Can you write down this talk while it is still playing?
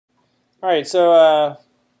All right, so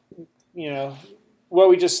what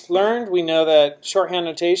we just learned, we know that shorthand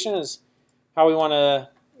notation is how we want to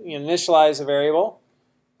initialize a variable,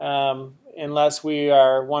 unless we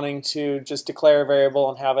are wanting to just declare a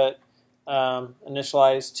variable and have it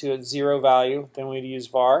initialized to a 0 value, then we'd use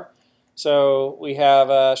var. So we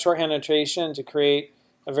have a shorthand notation to create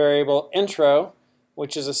a variable intro,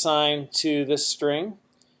 which is assigned to this string.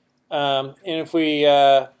 And if we,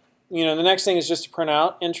 the next thing is just to print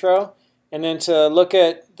out intro, and then to look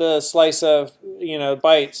at the slice of,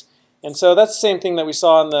 bytes. And so that's the same thing that we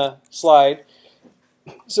saw on the slide.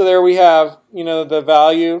 So there we have, the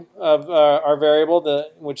value of our variable,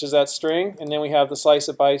 which is that string, and then we have the slice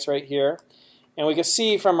of bytes right here. And we can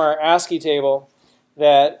see from our ASCII table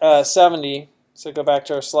that 70, so go back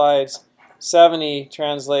to our slides, 70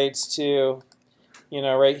 translates to,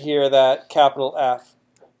 right here, that capital F,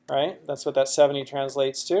 right? That's what that 70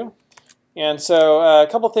 translates to. And so a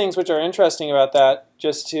couple things which are interesting about that,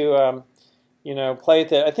 just to play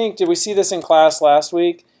with it. I think, did we see this in class last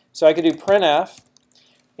week? So I could do printf,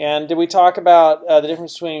 and did we talk about the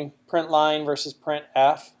difference between print line versus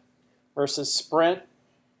printf versus sprint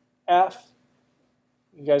f?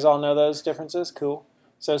 You guys all know those differences? Cool.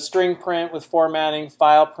 So string print with formatting,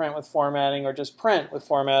 file print with formatting, or just print with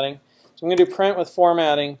formatting. So I'm going to do print with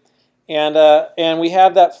formatting, and we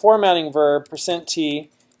have that formatting verb %t.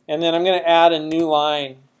 And then I'm going to add a new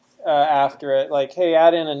line after it, like, hey,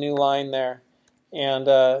 add in a new line there. And,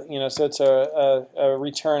 so it's a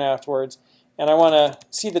return afterwards. And I want to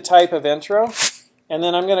see the type of intro. And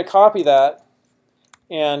then I'm going to copy that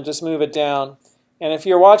and just move it down. And if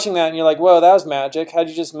you're watching that and you're like, whoa, that was magic. How'd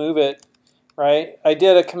you just move it, right? I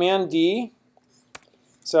did a Command D.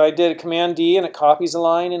 So I did a Command D, and it copies a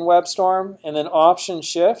line in WebStorm. And then Option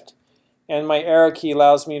Shift. And my arrow key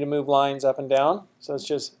allows me to move lines up and down. So it's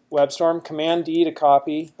just WebStorm, Command D to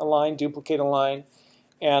copy a line, duplicate a line,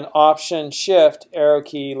 and Option Shift, arrow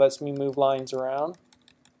key, lets me move lines around.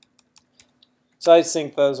 So I just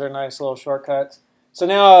think those are nice little shortcuts. So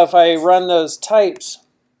now if I run those types,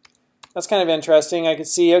 that's kind of interesting. I can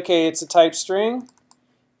see, okay, it's a type string,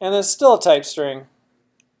 and it's still a type string.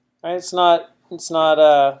 Right? It's not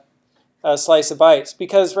a slice of bytes,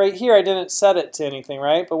 because right here I didn't set it to anything,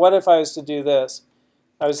 right? But what if I was to do this?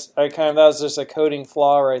 That was just a coding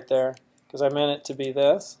flaw right there, because I meant it to be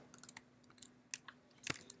this.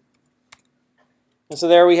 And so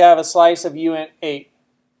there we have a slice of uint 8.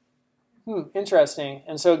 Interesting.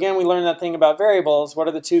 And so again, we learned that thing about variables. What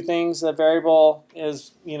are the two things that variable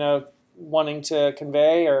is, wanting to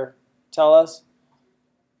convey or tell us?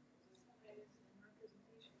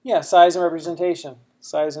 Yeah, size and representation.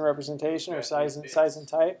 Size and representation, or size and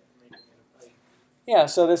type. Yeah,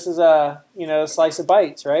 so this is a slice of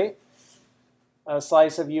bytes, right? A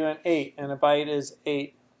slice of uint 8, and a byte is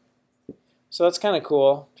 8. So that's kind of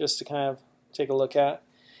cool, just to kind of take a look at.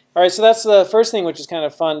 All right, so that's the first thing, which is kind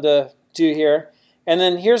of fun to do here. And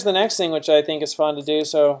then here's the next thing, which I think is fun to do.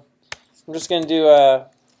 So I'm just going to do a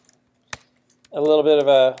little bit of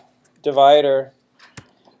a divider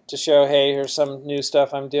to show, hey, here's some new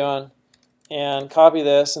stuff I'm doing. And copy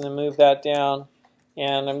this and then move that down.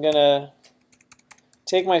 And I'm going to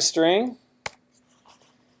take my string.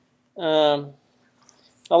 I'll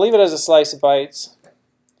leave it as a slice of bytes.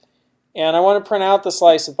 And I want to print out the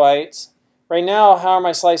slice of bytes. Right now, how are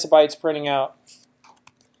my slice of bytes printing out?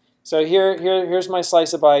 So here's my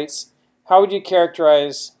slice of bytes. How would you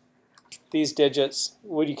characterize these digits?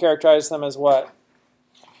 Would you characterize them as what?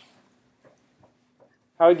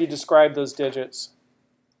 How would you describe those digits?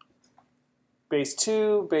 Base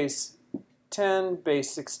 2, base 10,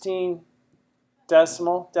 base 16,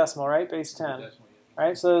 decimal, right? Base 10, decimal, yeah.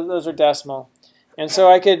 Right? So those are decimal. And so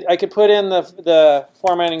I could put in the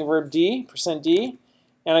formatting verb D, %D,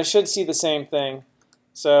 and I should see the same thing.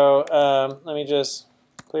 So let me just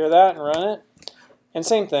clear that and run it. And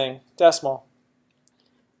same thing, decimal.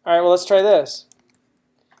 All right, well, let's try this.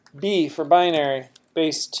 B for binary,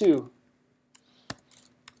 base 2.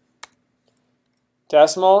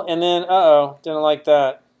 Decimal, and then, uh-oh, didn't like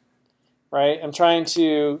that, right? I'm trying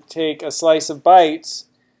to take a slice of bytes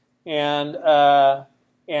and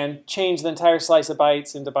change the entire slice of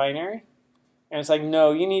bytes into binary. And it's like,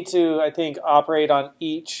 no, you need to, I think, operate on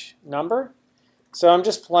each number. So I'm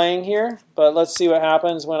just playing here, but let's see what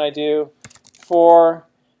happens when I do for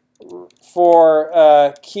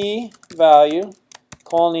key value,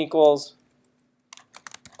 colon equals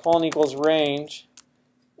range.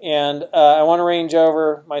 And I want to range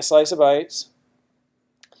over my slice of bytes.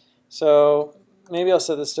 So maybe I'll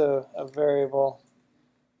set this to a variable.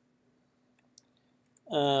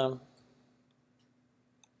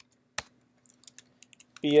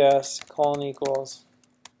 BS colon equals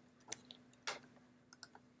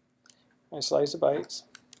my slice of bytes.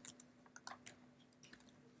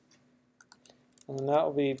 And then that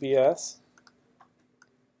will be BS.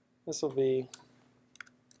 This will be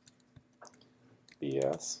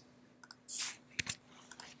BS.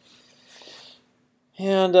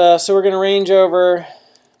 And so we're going to range over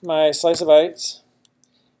my slice of bytes,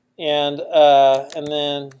 and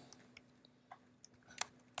then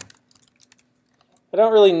I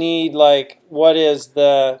don't really need like what is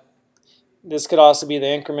the. This could also be the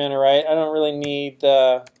incrementer, right? I don't really need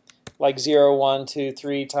the like 0, 1, 2,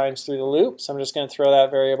 3 times through the loop, so I'm just going to throw that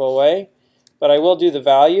variable away. But I will do the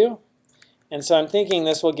value, and so I'm thinking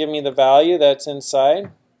this will give me the value that's inside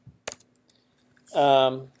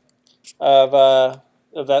of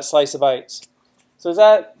that slice of bytes. So does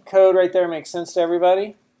that code right there make sense to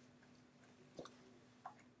everybody?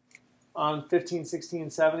 On 15,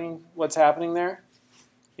 16, 17, what's happening there?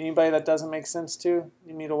 Anybody that doesn't make sense to?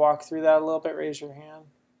 You need to walk through that a little bit? Raise your hand.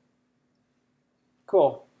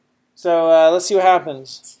 Cool. So let's see what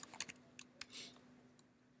happens.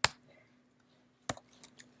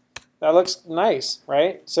 That looks nice,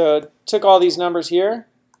 right? So it took all these numbers here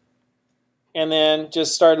and then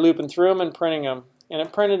just started looping through them and printing them. And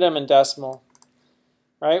it printed them in decimal.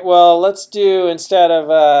 Right? Well, let's do, instead of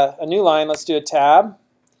a new line, let's do a tab.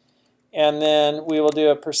 And then we will do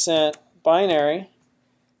a percent binary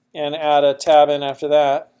and add a tab in after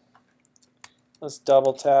that. Let's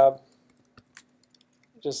double tab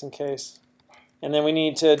just in case. And then we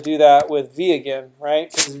need to do that with V again,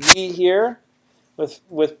 right? Because V here, with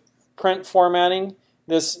print formatting,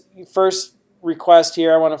 this first request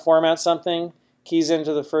here, I want to format something, keys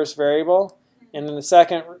into the first variable. And then the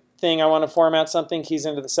second thing I want to format something, keys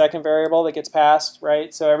into the second variable that gets passed,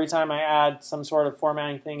 right? So every time I add some sort of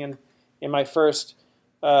formatting thing in my first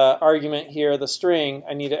argument here, the string,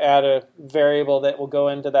 I need to add a variable that will go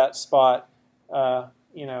into that spot.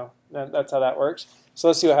 You know, that's how that works. So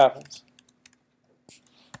let's see what happens.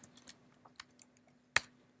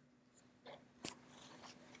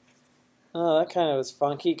 Oh, that kind of is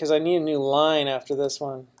funky because I need a new line after this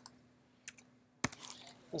one.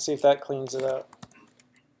 Let's see if that cleans it up.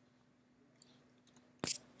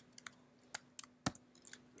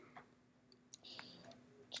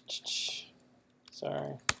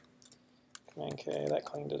 Sorry. Command K, that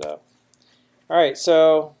cleaned it up. All right,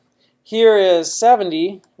 so here is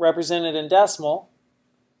 70 represented in decimal,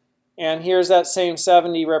 and here's that same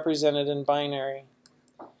 70 represented in binary.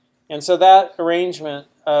 And so that arrangement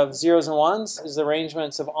of zeros and ones is the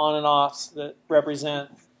arrangements of on and offs that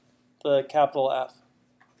represent the capital F.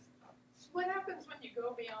 What happens when you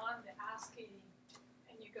go beyond the ASCII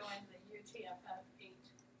and you go into UTF-8?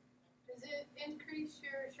 Does it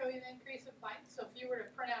show you the increase of bytes? So if you were to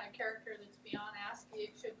print out a character that's beyond ASCII,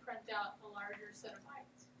 it should print out a larger set of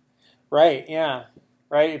bytes. Right, yeah.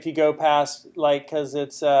 Right, if you go past, like, because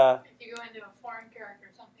it's... if you go into a foreign character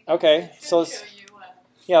or something, okay, it should so show you...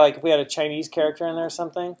 yeah, like if we had a Chinese character in there or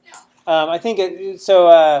something. Yeah. I think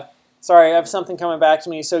sorry, I have something coming back to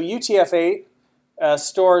me. So UTF-8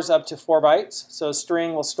 stores up to 4 bytes. So a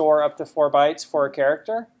string will store up to 4 bytes for a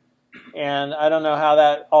character. And I don't know how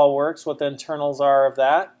that all works, what the internals are of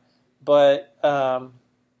that. But,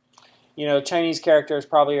 you know, Chinese characters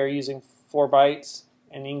probably are using 4 bytes,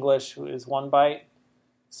 and English is 1 byte.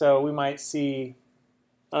 So we might see,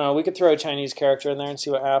 I don't know, we could throw a Chinese character in there and see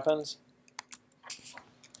what happens.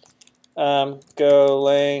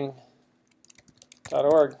 Golang.org.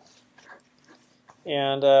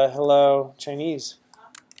 And hello, Chinese.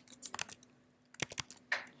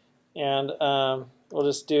 And we'll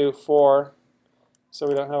just do 4, so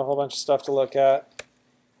we don't have a whole bunch of stuff to look at.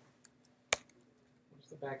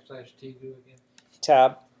 What's the \T do again?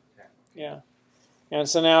 Tab. Yeah. And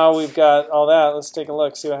so now we've got all that. Let's take a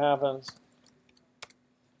look, see what happens.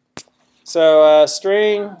 So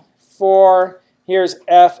string 4, here's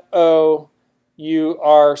FOUR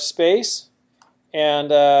space,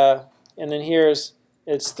 and then here's,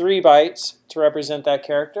 it's 3 bytes to represent that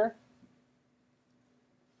character.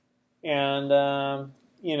 And,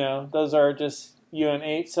 you know, those are just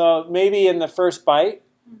UM8. So maybe in the first byte,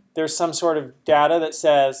 there's some sort of data that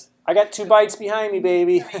says, I got 2 bytes behind me,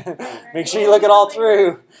 baby. Make sure you look at all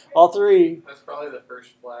through, all 3. That's probably the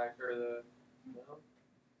first flag or the... No?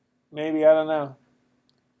 Maybe, I don't know.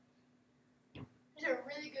 There's a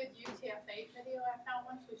really good UTF-8 video I found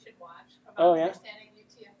once we should watch about understanding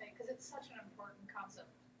UTF-8 because it's such an important concept.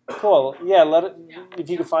 Cool. Yeah, if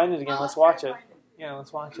you can find it again, let's watch it. Yeah,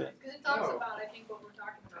 let's watch it. Because it talks about, I think, what we're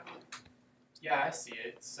talking about. Yeah, I see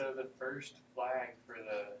it. So the first flag for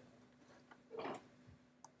the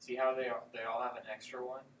See how they all have an extra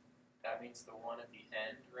one? That means the one at the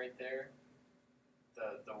end right there,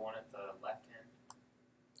 the one at the left end.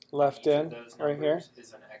 Left each end, of those right here.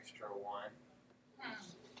 is an extra one.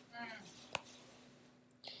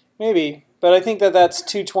 Maybe, but I think that's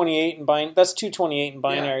 228 in binary. That's 228 in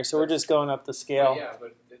binary, Yeah, so we're just going up the scale. Yeah,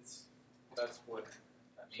 but that's what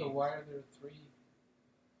that means. So why are there 3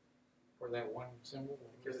 for that one symbol?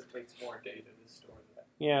 Because it takes more data to store that.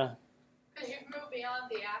 Yeah. Because you move beyond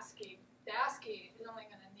the ASCII is only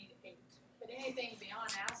going to need 8. But anything beyond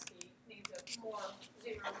ASCII needs a more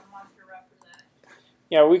zeros and ones to represent it.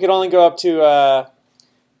 Yeah, we could only go up to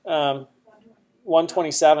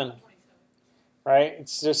 127, right?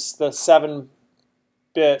 It's just the 7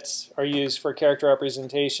 bits are used for character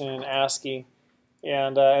representation in ASCII,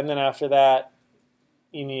 and then after that,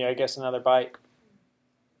 you need, I guess, another byte.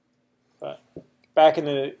 But back in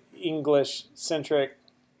the English-centric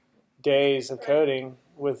days of coding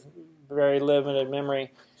with very limited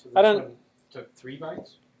memory, So I this don't. one took 3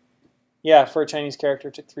 bytes? Yeah, for a Chinese character,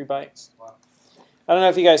 it took 3 bytes. Wow. I don't know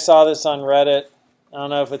if you guys saw this on Reddit. I don't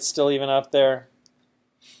know if it's still even up there.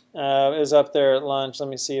 It was up there at lunch. Let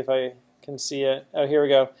me see if I can see it. Oh, here we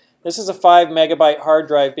go. This is a 5 megabyte hard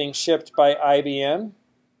drive being shipped by IBM.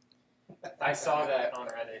 I saw that on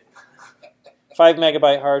Reddit. 5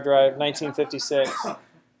 megabyte hard drive, 1956.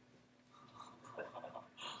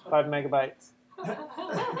 5 megabytes.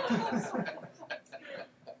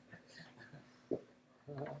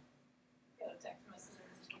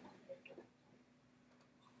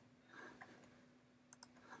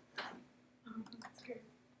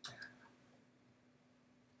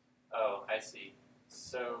 Oh, I see.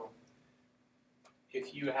 So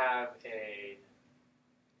if you have a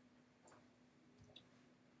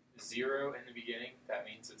 0 in the beginning, that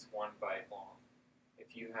means it's 1 byte long.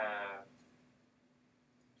 If you have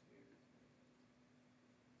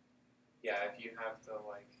if you have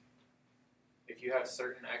if you have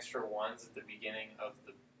certain extra ones at the beginning of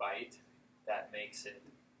the byte, that makes it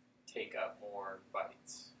take up more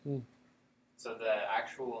bytes. So the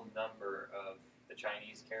actual number of the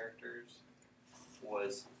Chinese characters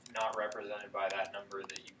was not represented by that number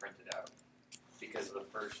that you printed out, because the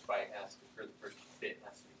first byte the first bit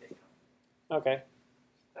has to be taken out. Okay.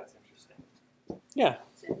 That's interesting. Yeah.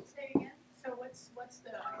 Say again. So what's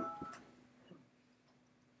the?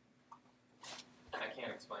 I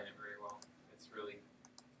can't explain it very well. It's really.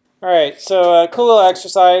 All right. So cool little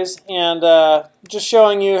exercise, and just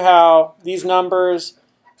showing you how these numbers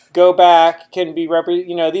go back can be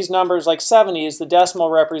these numbers like 70 is the decimal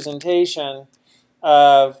representation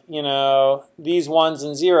of these ones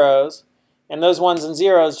and zeros, and those ones and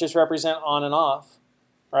zeros just represent on and off,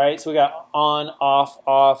 right? So we got on, off,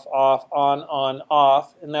 off, off, on,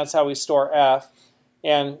 off, and that's how we store F.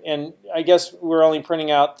 And I guess we're only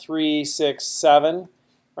printing out 3, 6, 7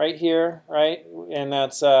 right here, right? And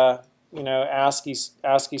that's ASCII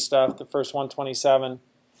stuff, the first 127.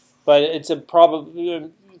 But it's a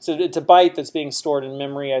byte that's being stored in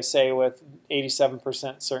memory, I say, with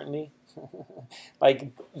 87% certainty.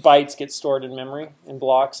 Like bytes get stored in memory in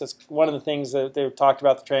blocks. That's one of the things that they talked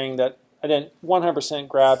about the training that I didn't 100%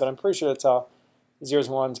 grab, but I'm pretty sure that's how zeros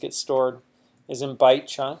and ones get stored, is in byte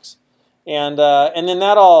chunks. And then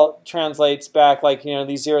that all translates back, like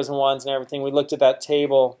these zeros and ones and everything. We looked at that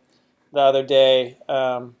table the other day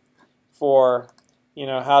for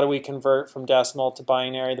how do we convert from decimal to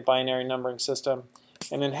binary, the binary numbering system.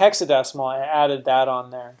 And then hexadecimal, I added that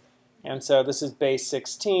on there. And so this is base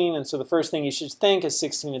 16, and so the first thing you should think is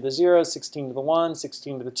 16 to the 0, 16 to the 1,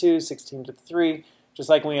 16 to the 2, 16 to the 3. Just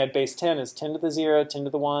like when we had base 10 is 10 to the 0, 10 to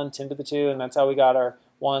the 1, 10 to the 2, and that's how we got our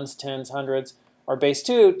 1s, 10s, 100s. Or base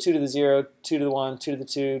 2, 2 to the 0, 2 to the 1, 2 to the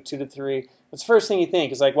 2, 2 to the 3. That's the first thing you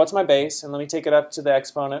think is like, what's my base? And let me take it up to the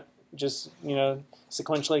exponent, just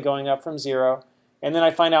sequentially going up from 0. And then I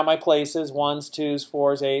find out my places, 1s, 2s,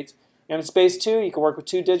 4s, 8s. And if it's base 2, you can work with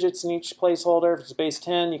 2 digits in each placeholder. If it's base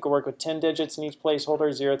 10, you can work with 10 digits in each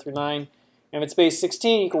placeholder, 0 through 9. And if it's base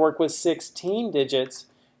 16, you can work with 16 digits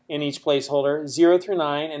in each placeholder, 0 through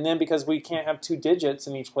 9. And then because we can't have 2 digits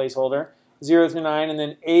in each placeholder, 0 through 9, and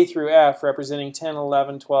then A through F representing 10,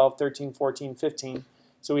 11, 12, 13, 14, 15.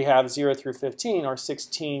 So we have 0 through 15, or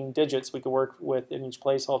 16 digits we could work with in each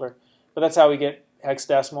placeholder. But that's how we get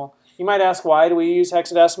hexadecimal. You might ask, why do we use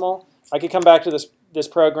hexadecimal? I could come back to this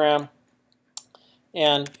program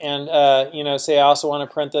and say I also want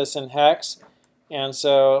to print this in hex. And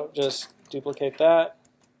so just duplicate that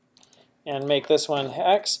and make this one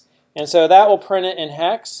hex. And so that will print it in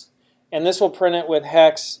hex. And this will print it with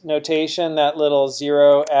hex notation, that little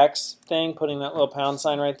 0x thing, putting that little pound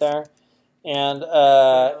sign right there. And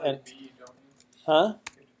huh?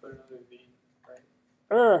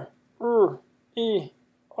 E,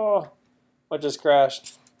 oh. What just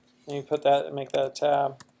crashed? Let me put that, make that a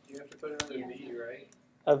tab. You have to put another V, right?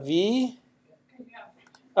 A V? Yeah.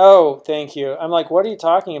 Oh, thank you. I'm like, what are you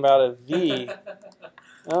talking about, a V?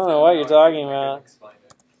 I don't know what you're talking about.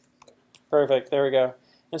 Perfect, there we go.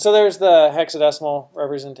 And so there's the hexadecimal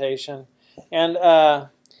representation. And,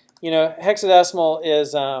 you know, hexadecimal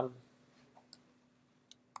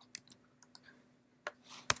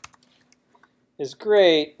is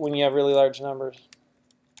great when you have really large numbers.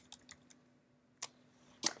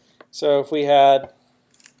 So if we had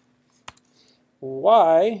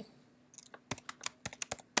y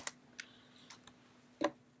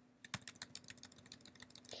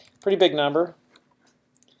pretty big number.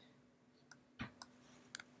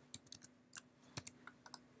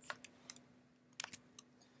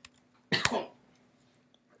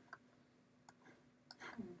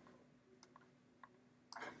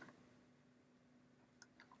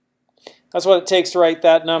 That's what it takes to write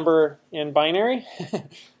that number in binary,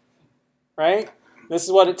 right? This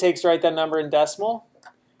is what it takes to write that number in decimal,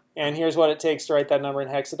 and here's what it takes to write that number in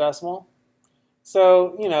hexadecimal.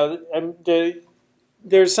 So, you know,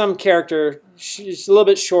 there's some character, it's a little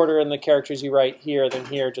bit shorter in the characters you write here than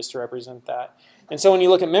here just to represent that. And so when you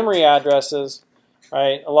look at memory addresses,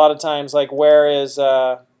 right, a lot of times like where is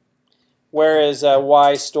y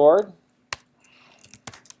stored?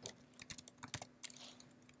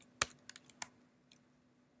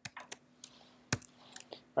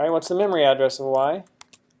 Right, what's the memory address of y?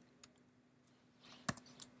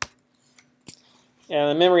 And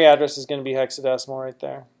the memory address is going to be hexadecimal right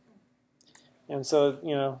there. And so,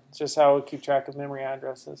 you know, it's just how we keep track of memory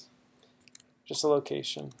addresses. Just a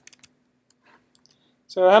location.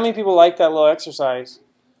 So how many people like that little exercise?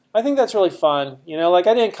 I think that's really fun. You know, like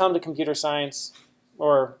I didn't come to computer science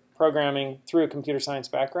or programming through a computer science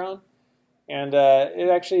background. And it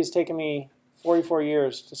actually has taken me 44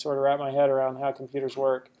 years to sort of wrap my head around how computers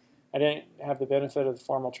work. I didn't have the benefit of the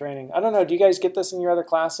formal training. I don't know, do you guys get this in your other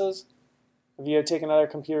classes? Have you taken other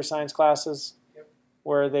computer science classes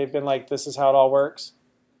where they've been like, this is how it all works?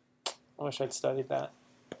 I wish I'd studied that.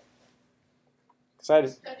 Because I had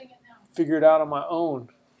to figure it out on my own.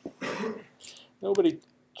 Nobody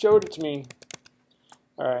showed it to me.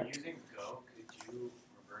 All right. Using Go, could you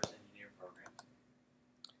reverse engineer programs?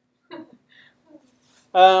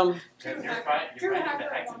 You're finding the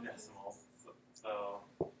hexadecimal,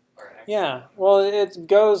 yeah, well, it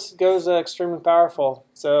goes extremely powerful.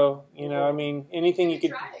 So, you know, I mean, anything you could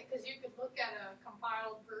try it, because you could look at a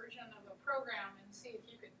compiled version of a program and see if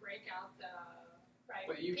you could break out the right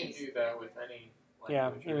But you can piece. do that with any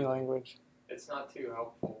language. Yeah, any language. It's not too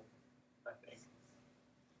helpful, I think.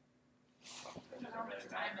 How much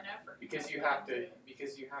time and effort Because goes you have into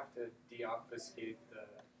to it. deobfuscate the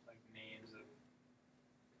like names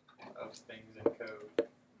of things in code.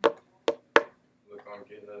 Look on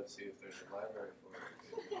GitHub, see if there's a library for it.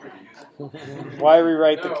 It's pretty useful. Why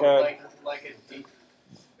rewrite the code? Like a deep,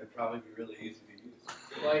 It'd probably be really easy to use.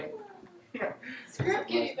 like Script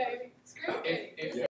kitty, baby. Script kitty. if